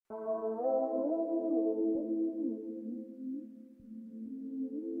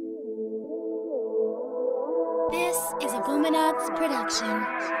is a Booming Arts production.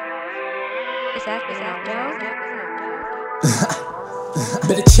 Is that dope?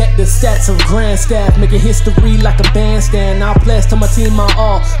 Better check the stats of Grand Staff, making history like a bandstand. I'll blast to my team my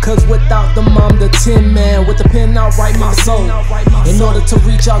all, cause without them I'm the Tin Man. With the pen I'll write my soul. In order to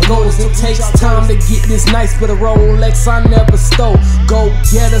reach our goals, it takes time to get this nice with a Rolex I never stole. Go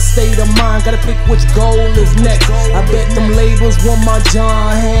get a state of mind, gotta pick which goal is next. I bet them labels want my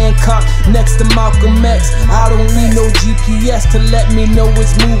John Hancock next to Malcolm X. I don't need no GPS to let me know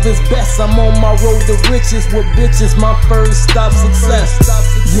which move is best. I'm on my road to riches with bitches, my first stop success.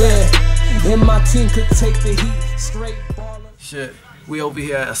 Yeah, and my team could take the heat straight baller. Shit, we over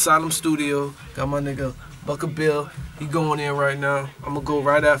here at Asylum Studio. Got my nigga Bucker Bill. He going in right now. I'm gonna go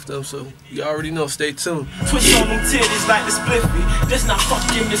right after him, so you already know. Stay tuned. Twist on them titties like the spliffy. This not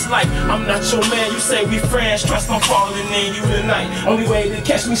fucking this life. I'm not your man. You say we friends. Trust I'm falling in you tonight. Only way to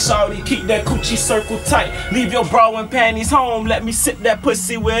catch me, shawty, keep that coochie circle tight. Leave your bra and panties home. Let me sip that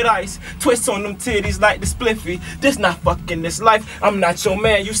pussy with ice. Twist on them titties like the spliffy. This not fucking this life. I'm not your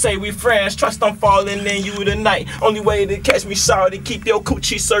man. You say we friends. Trust I'm falling in you tonight. Only way to catch me, shawty, keep your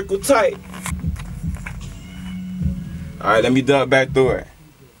coochie circle tight. Alright, let me duck back through it.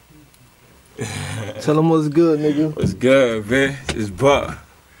 Tell him what's good, nigga. What's good, man? It's Buck.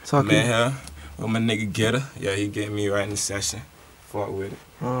 Talking. Man, huh? With my nigga Getter. Yeah, he get me right in the session. Fuck with it.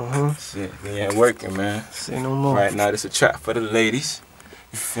 Shit, we ain't working, man. Say no more. Right now, this a trap for the ladies.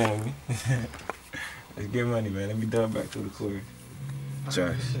 You feel me? Let's get money, man. Let me duck back through the chorus.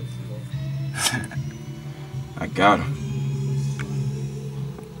 Josh. I got him.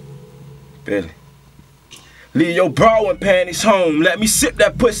 Billy. Leave your bra and panties home. Let me sip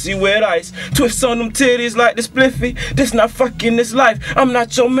that pussy with ice. Twist on them titties like the spliffy. This not fucking this life. I'm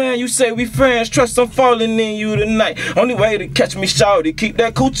not your man. You say we friends. Trust I'm falling in you tonight. Only way to catch me, shawty, keep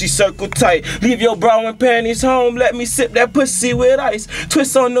that coochie circle tight. Leave your bra and panties home. Let me sip that pussy with ice.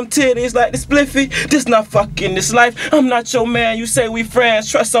 Twist on them titties like the spliffy. This not fucking this life. I'm not your man. You say we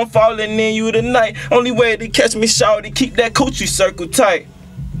friends. Trust I'm falling in you tonight. Only way to catch me, shawty, keep that coochie circle tight.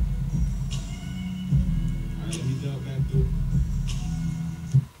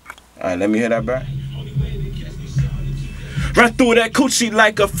 Alright, let me hear that back. Run through that coochie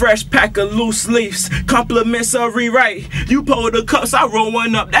like a fresh pack of loose leaves. Compliments a rewrite. You pull the cups, I roll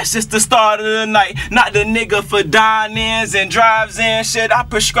one up. That's just the start of the night. Not the nigga for dine-ins and drives-in shit. I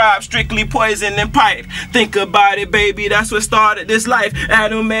prescribe strictly poison and pipe. Think about it, baby, that's what started this life.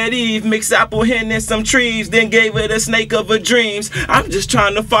 Adam met Eve, mixed apple hen and some trees, then gave it a snake of her dreams. I'm just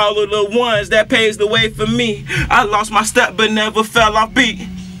trying to follow the ones that paves the way for me. I lost my step but never fell off beat.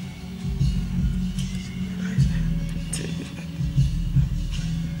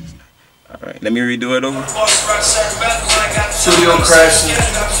 Alright, let me redo it over. Studio Krasher.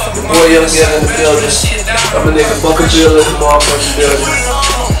 The boy Young Getter in the building. I'm a nigga Bucker Bill in the motherfucking building.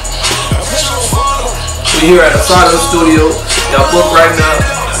 We here at Asylum Studio. Y'all book right now.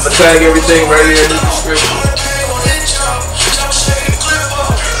 I'ma tag everything right here in the description.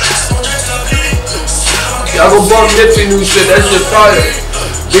 Y'all go bump Nipsey new shit. That shit fire.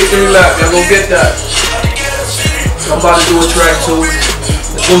 Victory lap. Y'all go get that. I'm about to do a track too.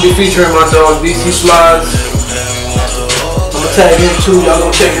 It's gonna be featuring my dog DC Slides. I'ma tag him too, y'all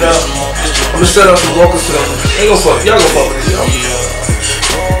gonna check it out. I'ma set up some vocals to them. Ain't gonna fuck, y'all gonna fuck with this, y'all.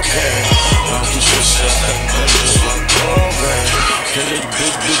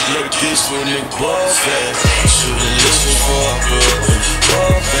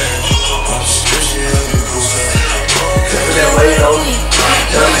 That way on me,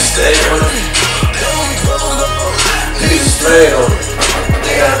 y'all stay on me. Niggas stay on me.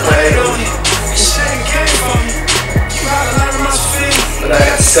 But I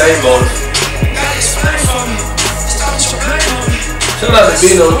got the same on it. Shout out to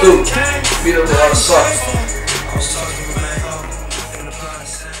Bino too. Bino know how to fuck.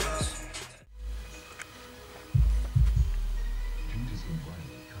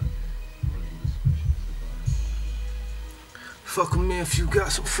 Fuck with me if you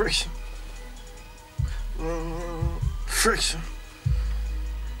got some friction. Friction.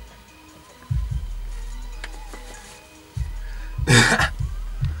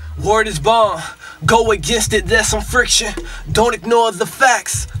 Word is bond. Go against it, there's some friction. Don't ignore the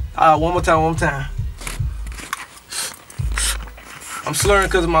facts. One more time. I'm slurring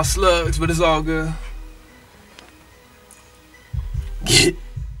because of my slugs, but it's all good.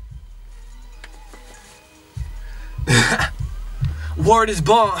 Word is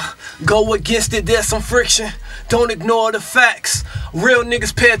bond. Go against it, there's some friction. Don't ignore the facts. Real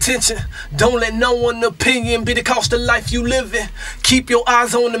niggas pay attention. Don't let no one's opinion be the cost of life you live in. Keep your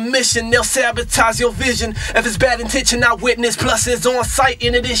eyes on the mission, they'll sabotage your vision. If it's bad intention, I witness. Plus it's on site.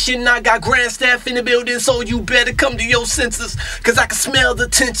 In addition, I got grand staff in the building, so you better come to your senses, cause I can smell the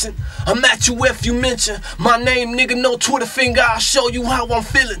tension. I'm at you if you mention my name, nigga, no Twitter finger. I'll show you how I'm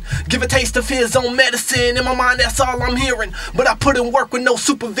feeling. Give a taste of his own medicine. In my mind, that's all I'm hearing. But I put in work with no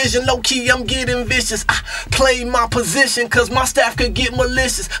supervision. Low key, I'm getting vicious. I play my position, cause my staff could get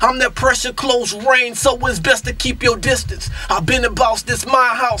malicious. I'm that pressure, close range, so it's best to keep your distance. I've been the boss, this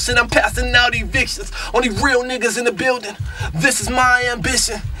my house, and I'm passing out evictions. Only real niggas in the building. This is my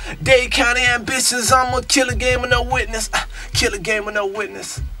ambition. Dade County ambitions. I'ma kill a game with no witness. Kill a game with no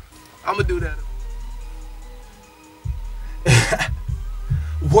witness. I'ma do that.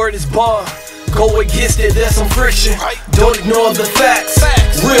 Word is bond. Go against it, there's some friction. Don't ignore the facts.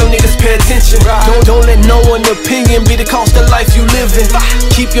 Real niggas pay attention. Don't let no one's opinion be the cost of life you live in.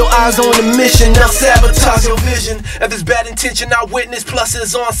 Keep your eyes on the mission, they'll sabotage your vision. If it's bad intention, I witness. Plus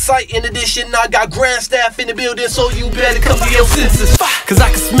it's on site. In addition, I got grand staff in the building, so you better come to your senses, cause I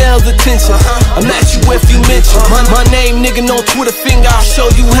can smell the tension. I'm at you if you mention my name, nigga, no Twitter finger. I'll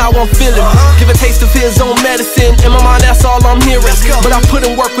show you how I'm feeling. Give a taste of his own medicine. In my mind, that's all I'm hearing. But I put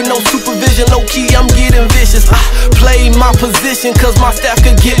in work with no supervision. Low key, I'm getting vicious. I play my position, cause my staff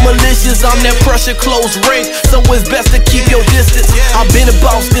could get malicious. I'm that pressure, close range, so it's best to keep your distance. I've been a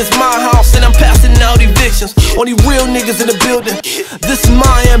boss, this my house, and I'm passing out evictions. Only real niggas in the building. This is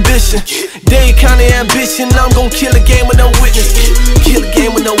my ambition. Dade County ambition. I'm gon' kill a game with no witness. Kill a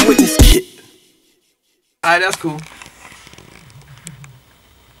game with no witness. Alright, that's cool.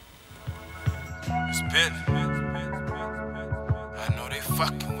 It's been. I know they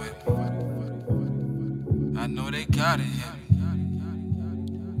fucking with me. I know they got it, yeah.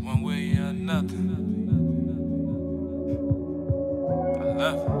 One way or another. I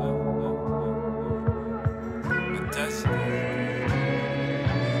love it. But that's it.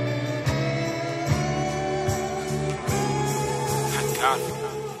 I got it.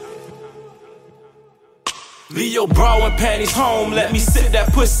 Leave your bra and panties home, let me sip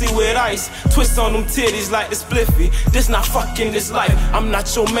that pussy with ice. Twist on them titties like the spliffy. This not fucking this life. I'm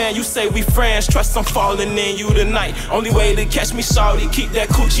not your man, you say we friends. Trust I'm falling in you tonight. Only way to catch me, shawty, keep that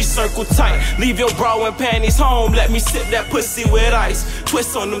coochie circle tight. Leave your bra and panties home, let me sip that pussy with ice.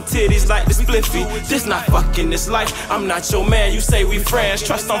 Twist on them titties like the spliffy. This not fucking this life. I'm not your man, you say we friends.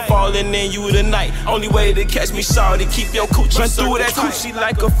 Trust I'm falling in you tonight. Only way to catch me, shawty, keep your coochie circle tight. Run through that coochie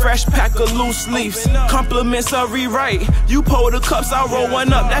like a fresh pack of loose leaves. Compliments a rewrite. You pour the cups, I roll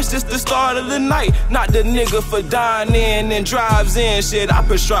one up. That's just the start of the night. Not the nigga for dining and drives in shit. I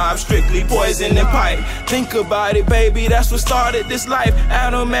prescribe strictly poison and pipe. Think about it, baby, that's what started this life.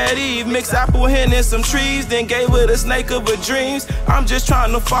 Adam and Eve mixed apple hen and some trees, then gave her the snake of her dreams. I'm just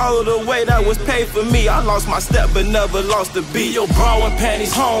trying to follow the way that was paid for me. I lost my step but never lost the beat. Your bra and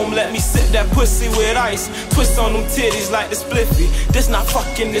panties home, let me sip that pussy with ice. Twist on them titties like the spliffy. This not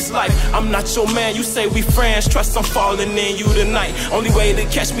fucking this life. I'm not your man, you say we friends. Trust I'm falling in you tonight. Only way to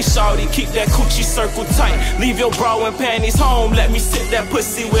catch me, shawty, keep that coochie circle tight. Leave your bra and panties home, let me sip that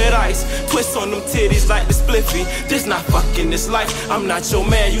pussy with ice. Twist on them titties like the spliffy. This not fucking this life. I'm not your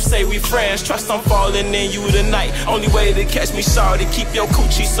man, you say we friends. Trust I'm falling in you tonight. Only way to catch me, shawty, keep your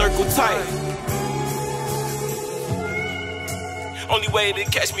coochie circle tight. Only way to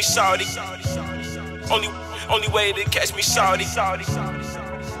catch me, shawty. Only way to catch me, shawty.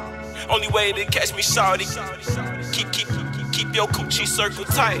 Only way to catch me, shawty. Keep your coochie circle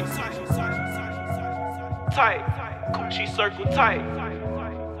tight. Tight, coochie circle tight.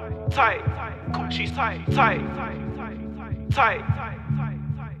 Tight, coochie tight. Tight.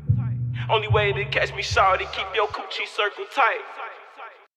 Only way to catch me, shawty. Keep your coochie circle tight.